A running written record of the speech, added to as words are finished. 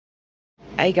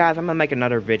Hey guys, I'm gonna make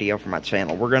another video for my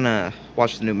channel. We're gonna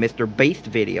watch the new MrBeast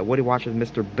video. What do you watch with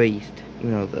MrBeast? You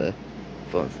know, the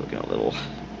phone's looking a little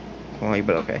funny,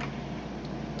 but okay.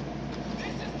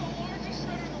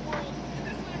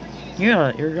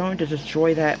 Yeah, you're going to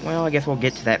destroy that. Well, I guess we'll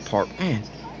get to that part. Man,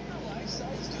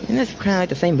 isn't this kind of like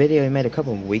the same video he made a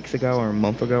couple of weeks ago, or a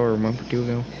month ago, or a month or two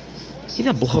ago? He's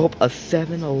gonna blow up a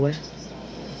 7-Eleven.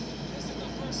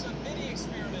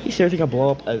 He's seriously gonna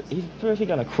blow up a, he's seriously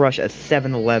gonna crush a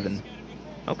 7-Eleven.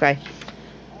 Okay.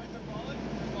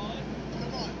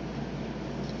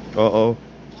 Uh-oh.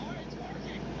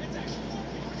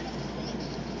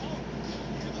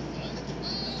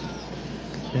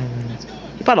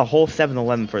 He bought a whole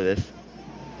 7-Eleven for this.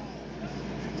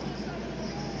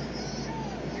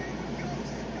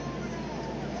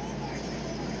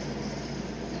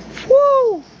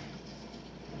 Woo!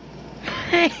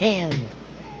 Man!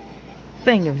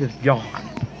 Thing is just gone.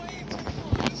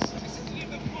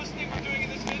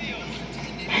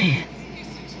 Man.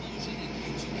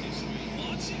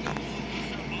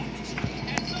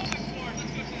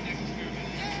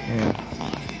 Yeah.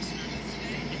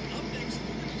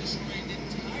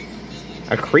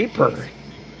 A creeper.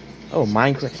 Oh,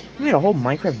 Minecraft. You made a whole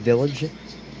Minecraft village.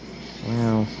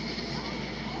 Wow.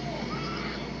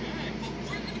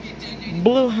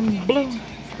 Blue.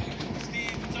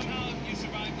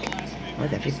 Why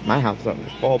that fix my house up?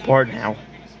 Just fall apart now.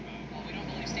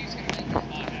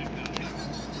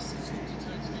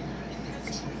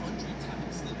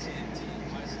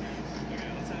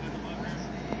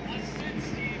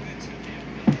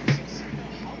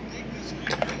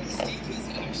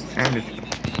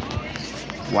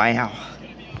 Wow.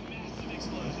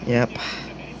 Yep.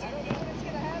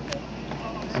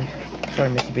 Sorry,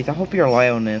 MrBeast. I hope you're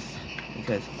alive on this.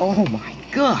 Because, oh my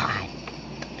god.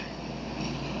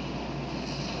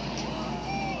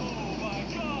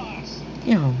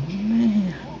 Yo,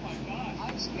 man.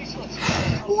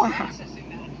 Wow. I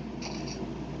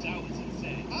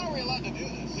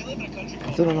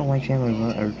still don't know why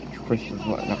Chandler or Chris is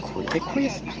what? Not Chris. Hey,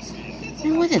 Chris.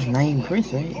 Man, what's his name?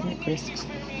 Chris, right? Isn't it Chris?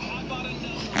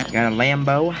 Got a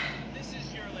Lambo.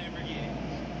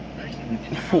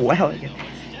 Well,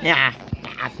 yeah,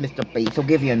 that's MrBeast. He'll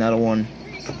give you another one.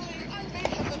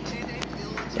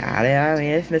 Yeah,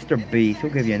 it's MrBeast.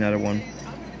 He'll give you another one.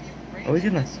 Oh, he's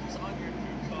gonna.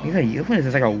 What is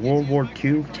this, like a World War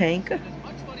II tank? Why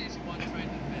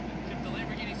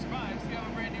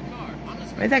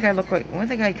does that guy look like? Why does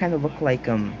that guy kind of look like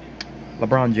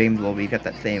LeBron James a little bit? He's got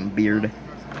that same beard,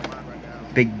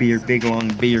 big beard, big long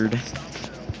beard.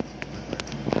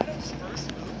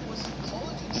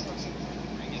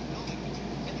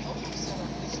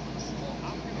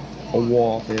 A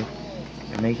wall, too.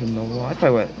 They're making the wall. That's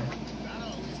probably what.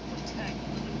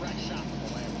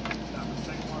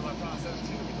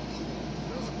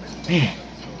 Man.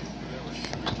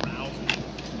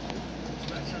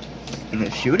 He's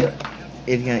gonna shoot it?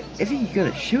 Is he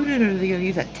gonna shoot it, or is he gonna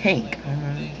use that tank?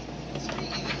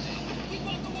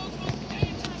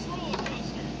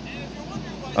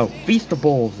 Oh,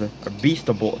 Feastables, or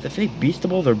Beastables. Did I say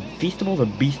Beastables, or Feastables, or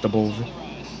Beastables? I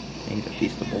think it's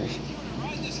Feastables.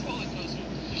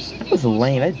 That was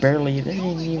lame. They didn't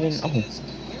even, oh.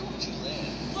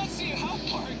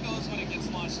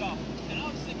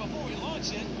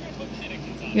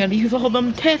 You gotta use all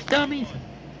them test dummies.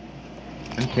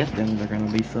 And test dummies are gonna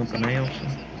be something else.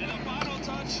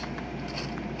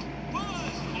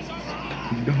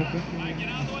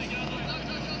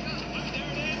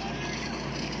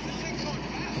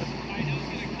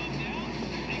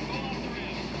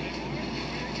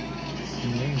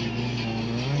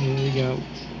 Here we go.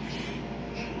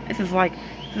 This is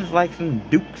like some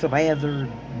Dukes of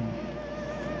Hazzard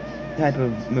type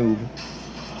of move.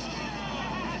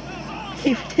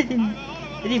 It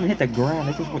didn't even hit the ground.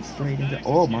 It just went straight into.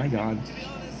 Oh my god!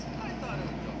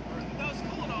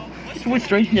 It just went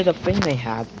straight into the thing they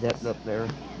had that's up there.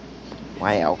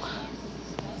 Wow.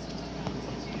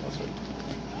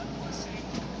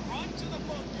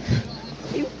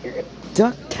 You're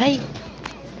duct tape.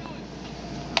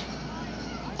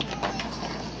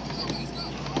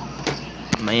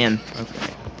 Man,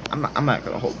 okay. I'm not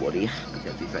gonna hold Woody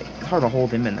because he's like, it's hard to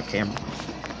hold him in the camera.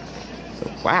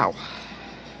 So wow.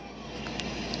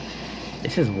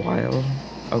 This is wild.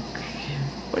 Okay.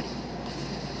 What?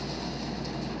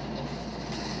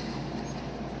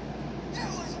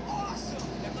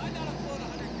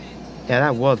 Yeah,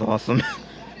 that was awesome.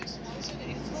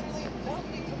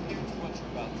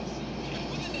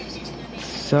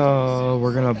 So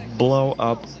we're gonna blow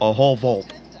up a whole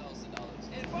vault.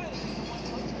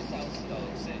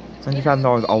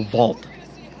 $100,000 a vault.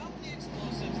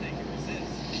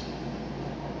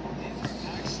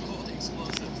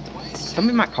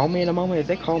 Somebody might call me in a moment. If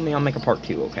they call me, I'll make a part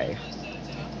 2, okay?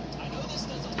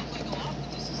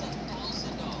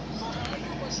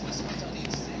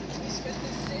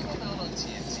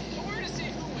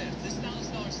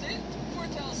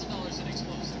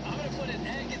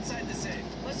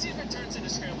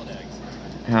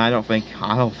 I don't think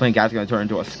that's gonna turn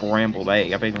into a scrambled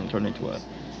egg. I think it's gonna turn into a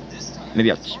maybe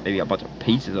a bunch of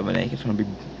pieces of an egg. It's gonna be,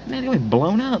 man, it's gonna be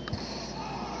blown up.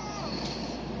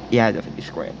 Yeah, it'd definitely be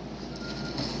scrambled.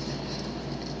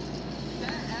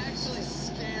 That actually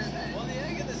scared me. Well, the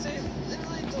egg and the safe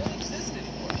literally don't exist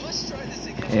anymore. Let's try this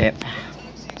again.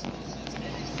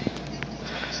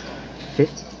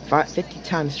 Yep. 50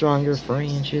 times stronger, 3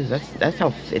 inches. That's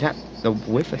how the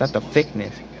width without the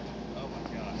thickness.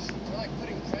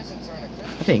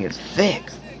 I think it's thick.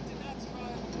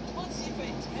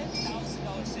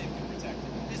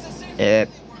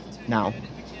 Now,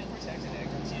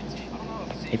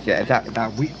 if that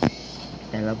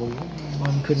level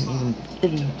 1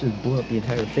 didn't just blow up the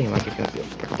entire thing like it's gonna be able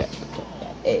to protect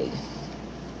that egg.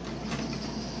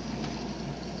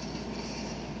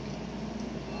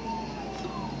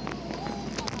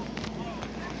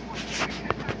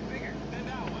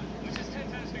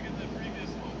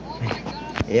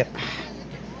 Yep.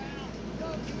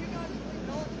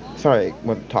 Sorry, I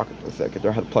wasn't talking for a second.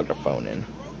 I had to plug the phone in.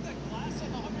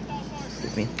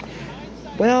 Excuse me.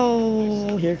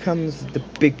 Well, here comes the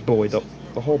big boy, the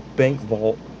whole bank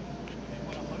vault.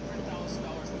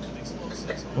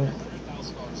 Oh.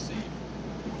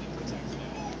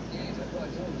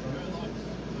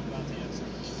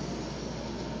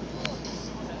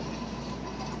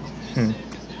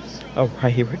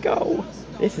 Alright, here we go.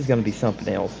 This is gonna be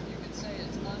something else.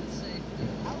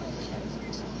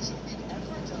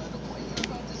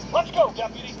 Let's go,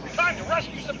 deputy. Time to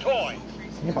rescue some toys.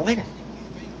 Yeah, but later.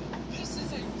 This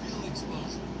is a real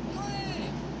explosion.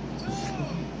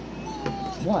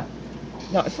 What?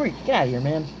 No, it's free. Get out of here,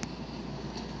 man.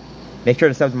 Make sure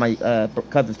to sub to my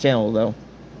cousin's channel, though.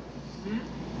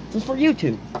 This is for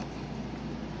YouTube.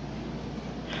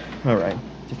 Alright.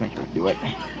 Just make sure to do it.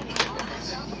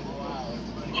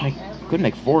 Couldn't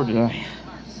make 4 today.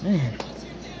 Man.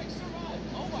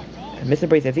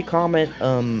 MrBeast, if you comment,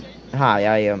 hi,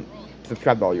 I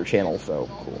subscribe to all your channels, so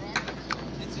cool.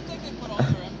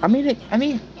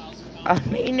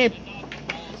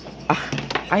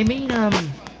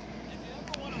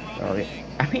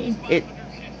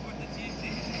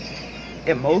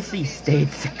 It mostly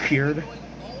stayed secured.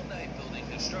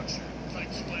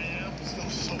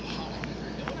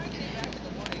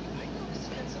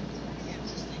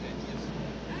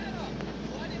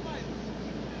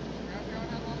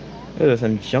 There's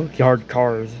some junkyard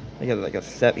cars. You got like a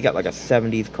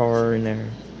 70s car in there.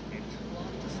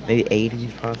 Maybe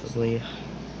 80s possibly.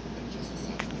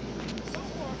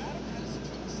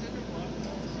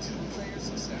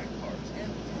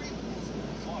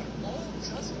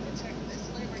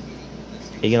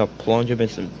 You're gonna plunge him in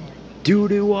some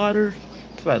doo-doo water?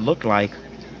 That's what it looked like.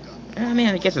 I mean,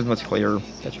 I guess it's much clearer.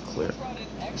 That's clear.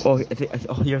 Oh,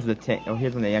 here's the tank. Oh,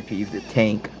 here's when they actually use the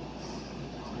tank.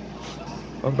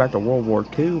 Welcome back to World War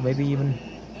II. Maybe even.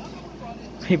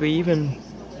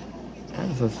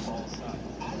 That's just,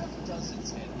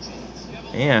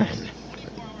 man.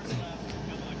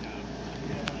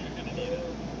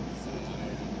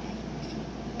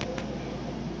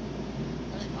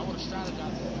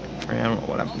 I don't know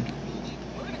what happened.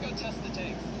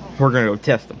 We're gonna go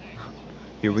test them.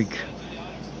 Here we go.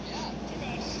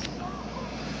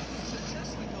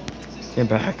 Get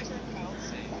back.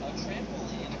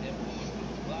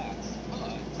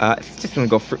 It's just gonna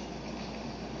go for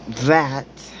that.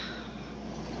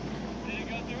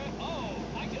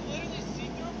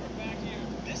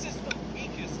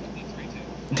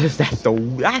 That's the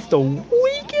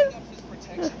weakest.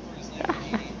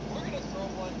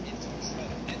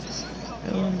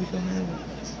 How long we gonna have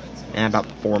it? About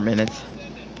 4 minutes.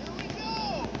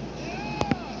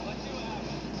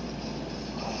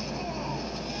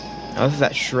 Oh, this is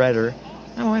that shredder.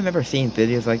 Oh, I remember seeing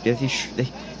videos like this.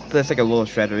 That's like a little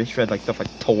shredder. They shred like stuff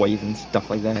like toys and stuff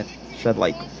like that. Shred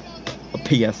like a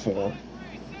PS4.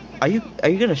 Are you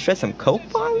gonna shred some Coke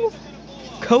bottles?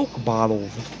 Coke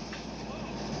bottles.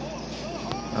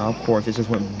 Oh, of course, it just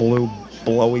went blowy.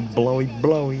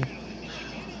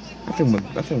 That thing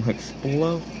will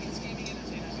explode.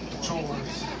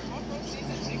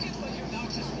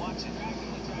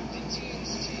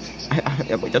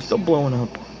 Wait, that's still blowing up.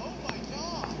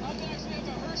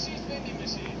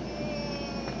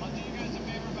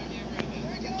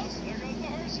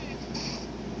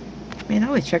 Man, I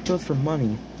always check those for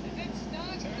money.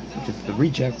 Which is the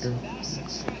rejector.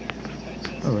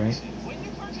 Alright.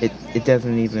 it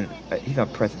doesn't even, he's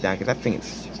not press it down because I think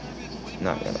it's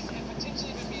not gonna.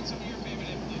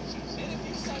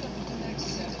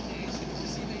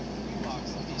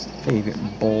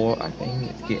 Favorite boy, I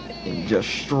think it's getting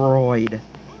destroyed.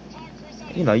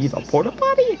 You know, use a porta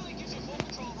potty?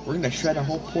 We're gonna shred a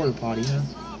whole porta potty, huh?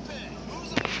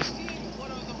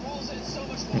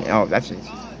 Oh, that's it.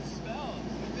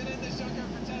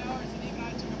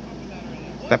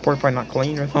 That porta potty not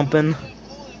clean or something?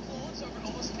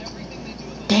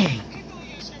 Dang.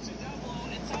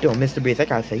 Yo, MrBeast, I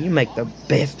gotta say, you make the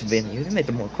best videos. You make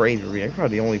the more crazy videos. You're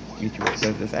probably the only YouTuber that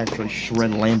does this, actually shred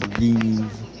Lamborghinis.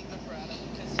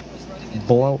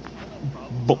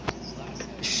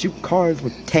 Shoot cars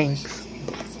with tanks.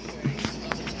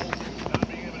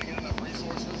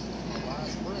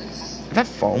 Is that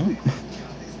foam?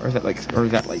 Or is that like, I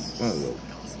don't know.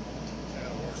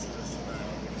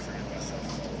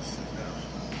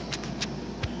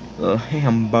 A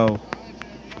Lambo.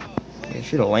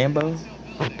 Shoot a Lambo?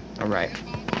 Alright.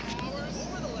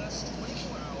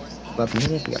 11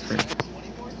 minutes, we got 3.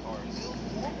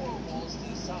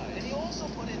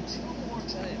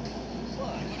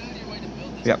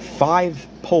 We got 5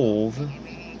 poles.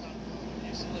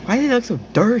 Why did it look so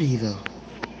dirty though?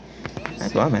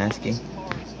 That's what I'm asking.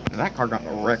 That car got in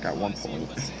a wreck at one point.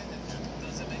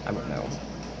 I don't know.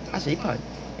 Actually, he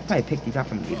probably picked these up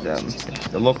from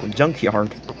the local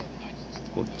junkyard.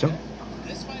 Well, cause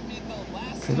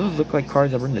those look like cars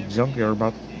that were in the junkyard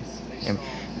about. I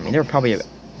mean, they're probably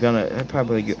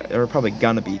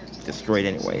gonna be destroyed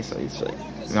anyway. So he's like,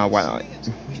 no, why not?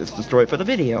 Just destroy it for the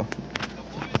video.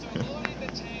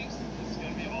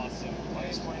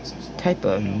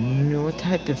 What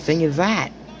type of thing is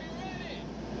that?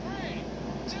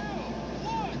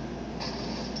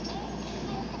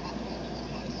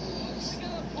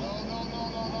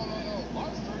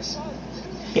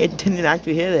 It didn't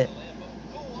actually hit it.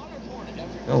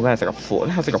 Oh, that's like a flood.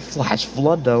 That's like a flash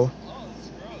flood, though.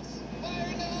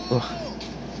 Ugh.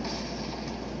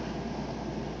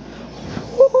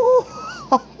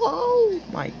 Oh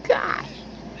my gosh!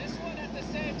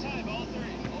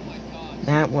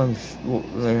 That one's.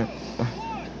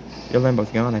 Your Lambo's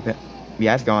gone, I bet.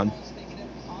 Yeah, it's gone.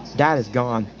 That is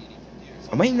gone.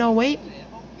 Oh, wait, no, wait.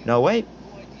 No, wait.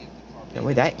 No,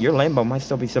 wait, your Lambo might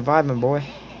still be surviving, boy.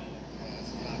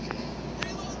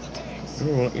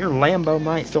 Your Lambo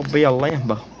might still be a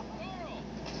Lambo.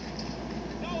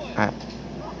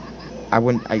 I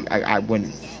wouldn't.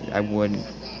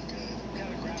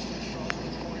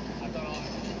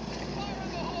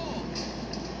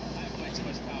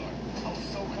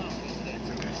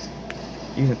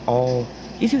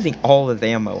 He's using all his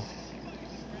ammo.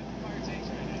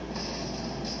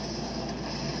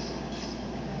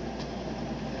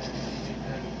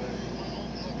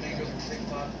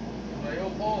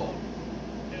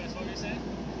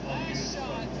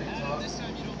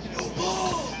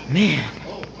 Man,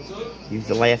 use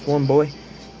the last one, boy.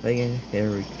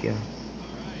 There we go.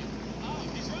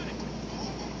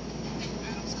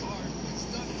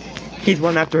 He's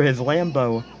running after his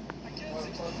Lambo.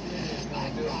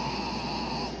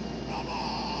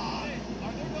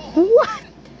 What?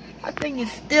 I think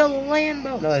it's still a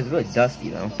Lambo. No, it's really dusty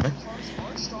though.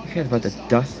 Who cares about the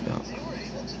dust though?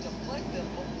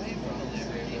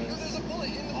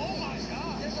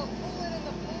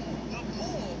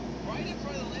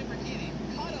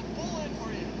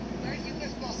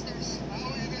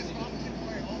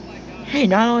 Hey,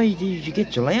 not only did you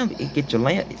get your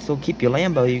Lambo, so keep your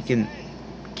Lambo, you can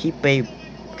keep a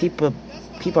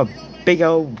big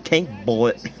old tank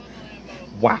bullet.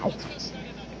 Wow.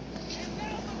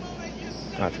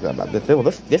 I forgot about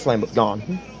this. This Lambo's gone.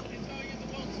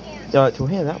 To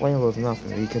him, that Lambo's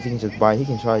nothing because he can just buy. He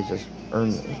can try to just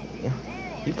earn. Yeah,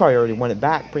 he probably already won it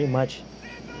back pretty much.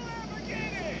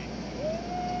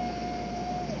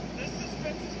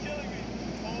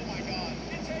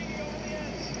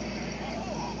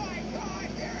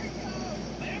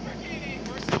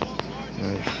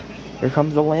 Here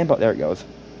comes the Lambo. There it goes.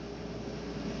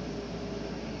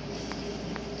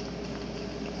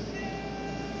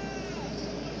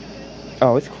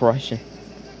 Oh, it's crushing.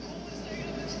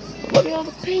 Look at all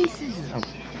the pieces. Oh.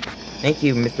 Thank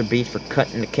you, MrBeast, for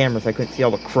cutting the camera so I couldn't see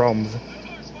all the crumbs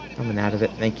coming out of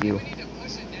it. Thank you.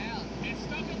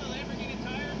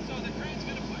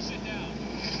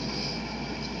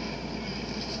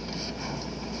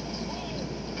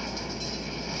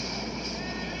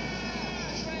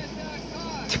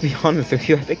 To be honest with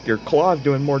you, I think your claw's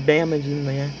doing more damage than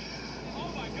that.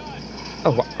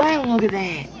 Oh, wow, look at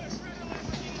that.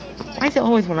 Why is it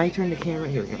always when I turn the camera?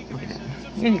 Here we go. Look at that.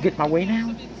 You gonna get my way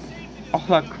now? All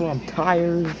that crumb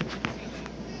tires.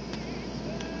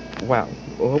 Wow.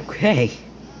 Okay.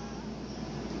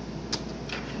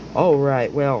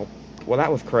 Alright, well,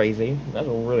 that was crazy. That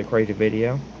was a really crazy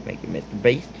video. Thank you,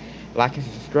 MrBeast. Like and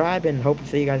subscribe, and hope to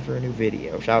see you guys for a new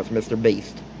video. Shout out to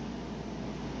MrBeast.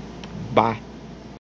 Bye.